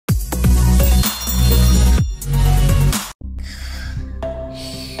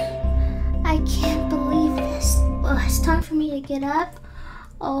to get up.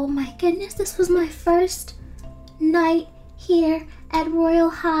 Oh my goodness, this was my first night here at Royale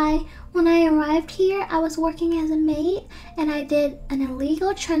High. When I arrived here, I was working as a maid and I did an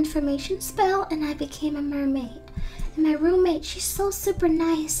illegal transformation spell and I became a mermaid. And my roommate, she's so super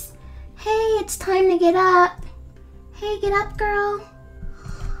nice. Hey, it's time to get up. Hey, get up, girl.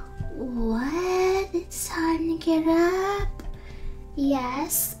 What? It's time to get up?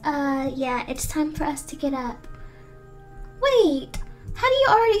 Yes, yeah, it's time for us to get up. Wait, how do you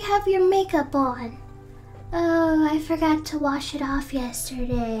already have your makeup on? Oh, I forgot to wash it off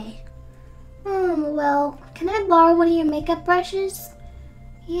yesterday. Oh, well, can I borrow one of your makeup brushes?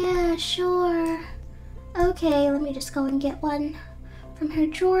 Yeah, sure. Okay, let me just go and get one from her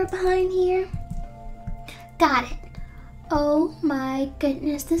drawer behind here. Got it. Oh my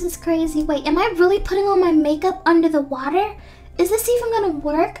goodness, this is crazy. Wait, am I really putting on my makeup under the water? Is this even gonna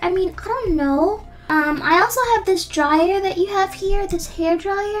work? I mean, I don't know. I also have this dryer that you have here, this hair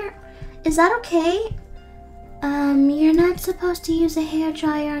dryer. Is that okay? You're not supposed to use a hair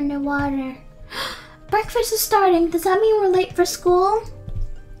dryer underwater. Breakfast is starting. Does that mean we're late for school?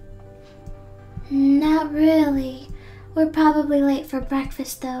 Not really. We're probably late for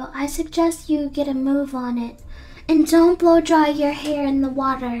breakfast though. I suggest you get a move on it. And don't blow dry your hair in the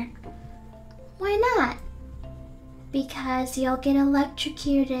water. Why not? Because you'll get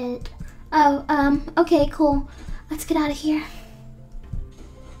electrocuted. Oh, okay, cool. Let's get out of here.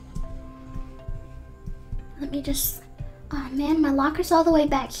 Let me just... Oh man, my locker's all the way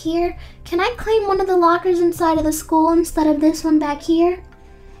back here. Can I claim one of the lockers inside of the school instead of this one back here?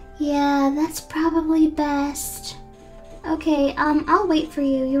 Yeah, that's probably best. Okay, I'll wait for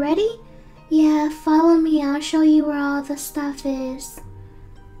you. You ready? Yeah, follow me. I'll show you where all the stuff is.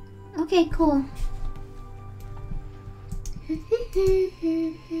 Okay, cool.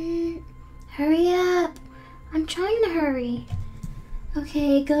 Hurry up. I'm trying to hurry.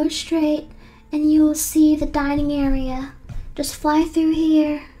 Okay, go straight and you will see the dining area. Just fly through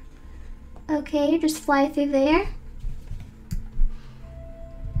here. Okay, just fly through there.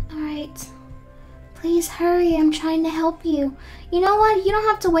 Alright. Please hurry, I'm trying to help you. You know what? You don't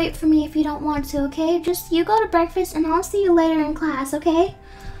have to wait for me if you don't want to, okay? Just you go to breakfast and I'll see you later in class, okay?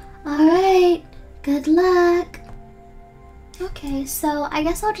 Alright, good luck. Okay, so I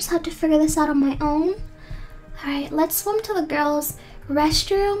guess I'll just have to figure this out on my own. Alright, let's swim to the girls'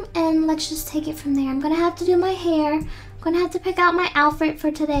 restroom and let's just take it from there. I'm gonna have to do my hair. I'm gonna have to pick out my outfit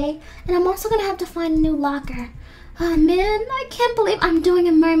for today. And I'm also gonna have to find a new locker. Oh man, I can't believe I'm doing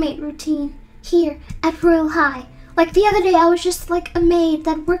a mermaid routine here at Royale High. Like the other day I was just like a maid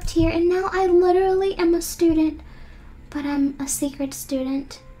that worked here and now I literally am a student. But I'm a secret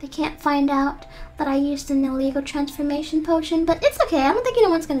student. They can't find out that I used an illegal transformation potion, but it's okay. I don't think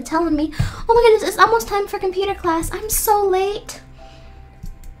anyone's gonna tell on me. Oh my goodness, it's almost time for computer class. I'm so late.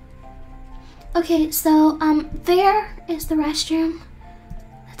 Okay, so there is the restroom.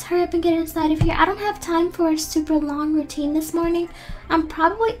 Let's hurry up and get inside of here. I don't have time for a super long routine this morning. I'm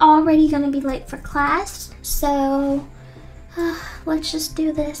probably already gonna be late for class, so let's just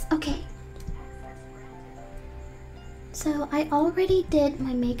do this. Okay. So I already did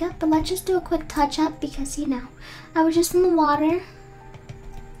my makeup, but let's just do a quick touch up because, you know, I was just in the water.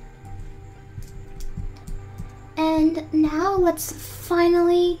 And now let's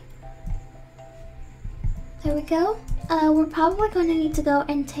finally, there we go. We're probably going to need to go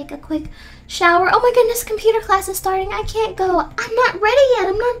and take a quick shower. Oh my goodness, computer class is starting. I can't go. I'm not ready yet.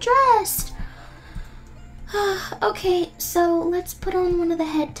 I'm not dressed. Okay, so let's put on one of the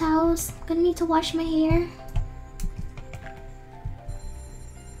head towels. I'm gonna need to wash my hair.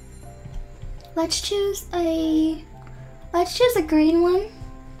 Let's choose a green one.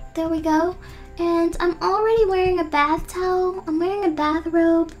 There we go. And I'm already wearing a bath towel. I'm wearing a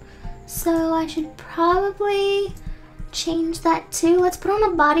bathrobe. So I should probably change that too. Let's put on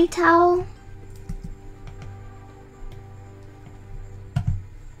a body towel.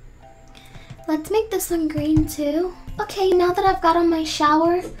 Let's make this one green too. Okay, now that I've got on my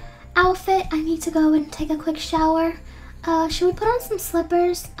shower outfit, I need to go and take a quick shower. Should we put on some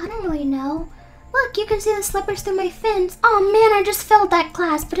slippers? I don't really know. Look, you can see the slippers through my fins. Oh man, I just failed that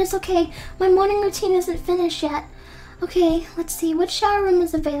class, but it's okay. My morning routine isn't finished yet. Okay, let's see, which shower room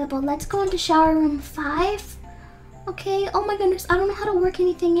is available? Let's go into shower room 5. Okay, oh my goodness, I don't know how to work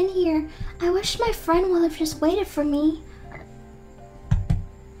anything in here. I wish my friend would have just waited for me.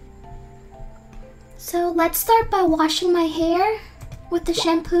 So let's start by washing my hair with the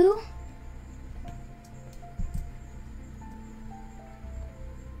shampoo.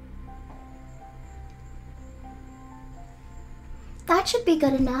 That should be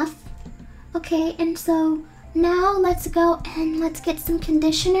good enough. Okay, and so Now let's go and let's get some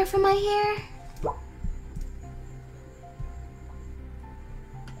conditioner for my hair.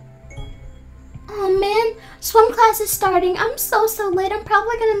 Oh man, swim class is starting. I'm so late. I'm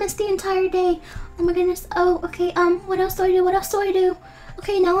probably gonna miss the entire day. Oh my goodness. Oh, okay, what else do I do? What else do I do?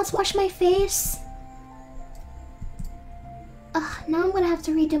 Okay, now let's wash my face. Ugh, now I'm gonna have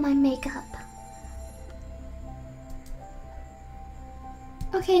to redo my makeup.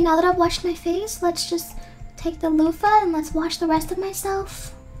 Okay, now that I've washed my face, let's just take the loofah and let's wash the rest of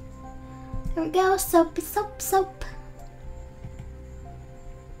myself. There we go, soapy soap, soap.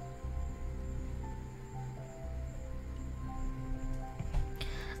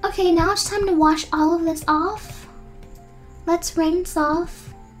 Okay, now it's time to wash all of this off. Let's rinse off.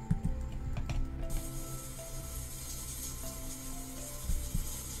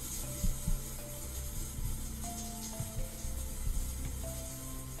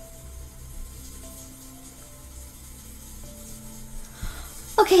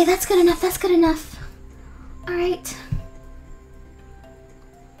 Okay, that's good enough, that's good enough. Alright.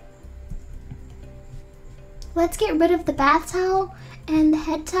 Let's get rid of the bath towel and the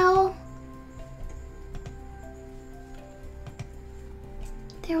head towel.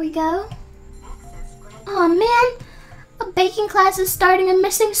 There we go. Oh man, a baking class is starting. I'm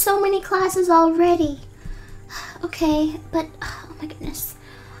missing so many classes already. Okay, but oh my goodness.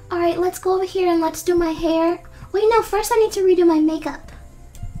 Alright, let's go over here and let's do my hair. Wait, no, first I need to redo my makeup.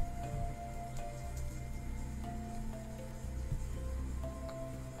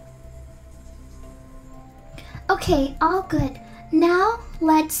 Okay, all good. Now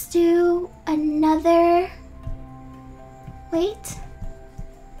let's do another. Wait.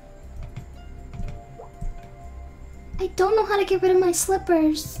 I don't know how to get rid of my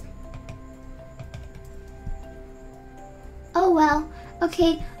slippers. Oh well.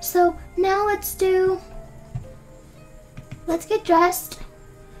 Okay, so now let's get dressed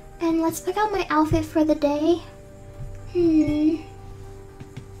and let's pick out my outfit for the day.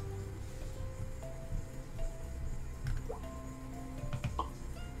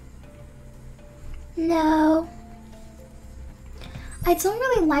 No. I don't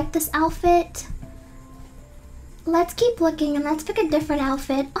really like this outfit. Let's keep looking and let's pick a different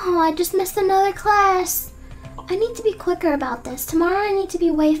outfit. Oh, I just missed another class. I need to be quicker about this. Tomorrow I need to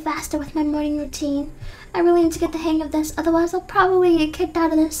be way faster with my morning routine. I really need to get the hang of this, otherwise I'll probably get kicked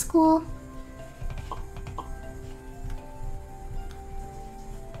out of this school.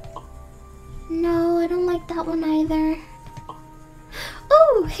 No, I don't like that one either.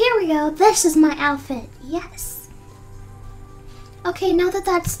 Oh, here we go. This is my outfit. Yes. Okay, now that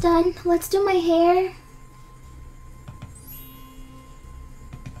that's done, let's do my hair.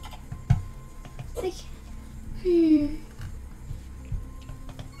 Like,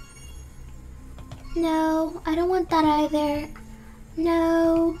 No, I don't want that either.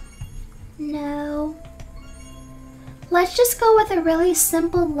 No. No. Let's just go with a really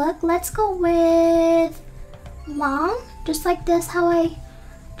simple look. Let's go with long, just like this, how I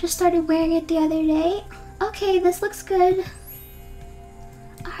just started wearing it the other day. Okay, this looks good.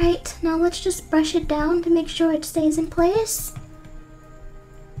 Alright, now let's just brush it down to make sure it stays in place.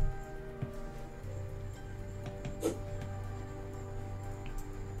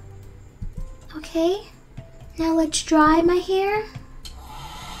 Okay, now let's dry my hair.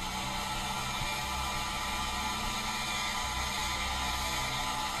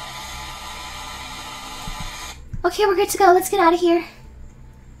 Okay, we're good to go. Let's get out of here.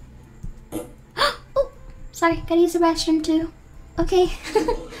 Oh, sorry, gotta use the restroom too. Okay.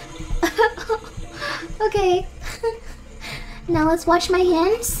 Okay. Now let's wash my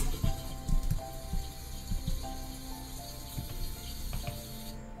hands.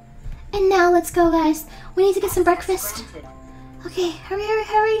 And now let's go, guys. We need to get some breakfast. Okay, hurry, hurry,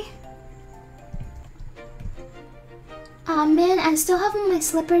 hurry. Aw man, I still have on my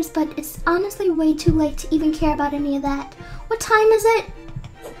slippers, but it's honestly way too late to even care about any of that. What time is it?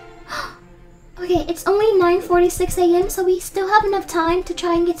 Okay, it's only 9:46 a.m., so we still have enough time to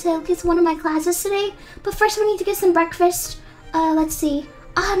try and get to at least one of my classes today. But first we need to get some breakfast. Let's see.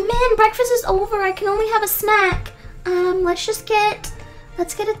 Ah man, breakfast is over. I can only have a snack.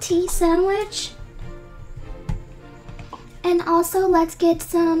 Let's get a tea sandwich. And also let's get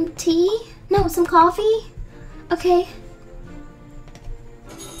some tea. No, some coffee. Okay.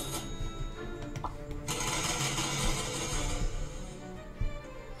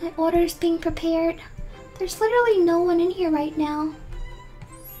 My order is being prepared. There's literally no one in here right now.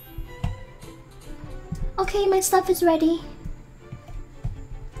 Okay, my stuff is ready.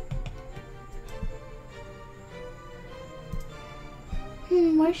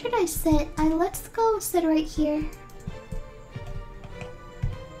 Where should I sit? Let's go sit right here.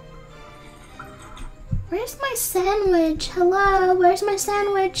 Where's my sandwich? Hello, where's my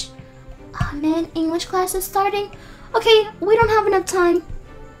sandwich? Oh man, English class is starting. Okay, we don't have enough time.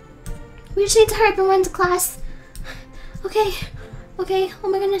 We just need to hurry up and run to class. Okay, oh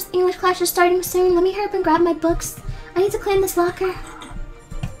my goodness, English class is starting soon. Let me hurry up and grab my books. I need to clean this locker.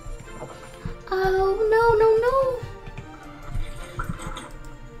 Oh, no.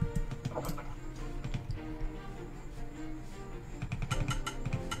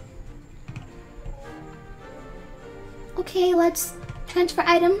 Okay, let's transfer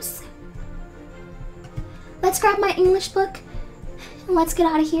items. Let's grab my English book and let's get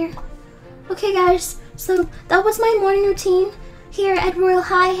out of here. Okay guys, so that was my morning routine here at Royale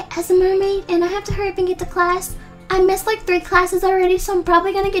High as a mermaid, and I have to hurry up and get to class. I missed like 3 classes already, so I'm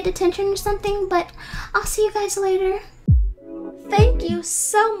probably gonna get detention or something, but I'll see you guys later. Thank you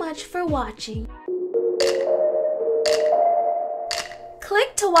so much for watching.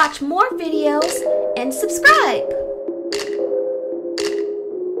 Click to watch more videos and subscribe.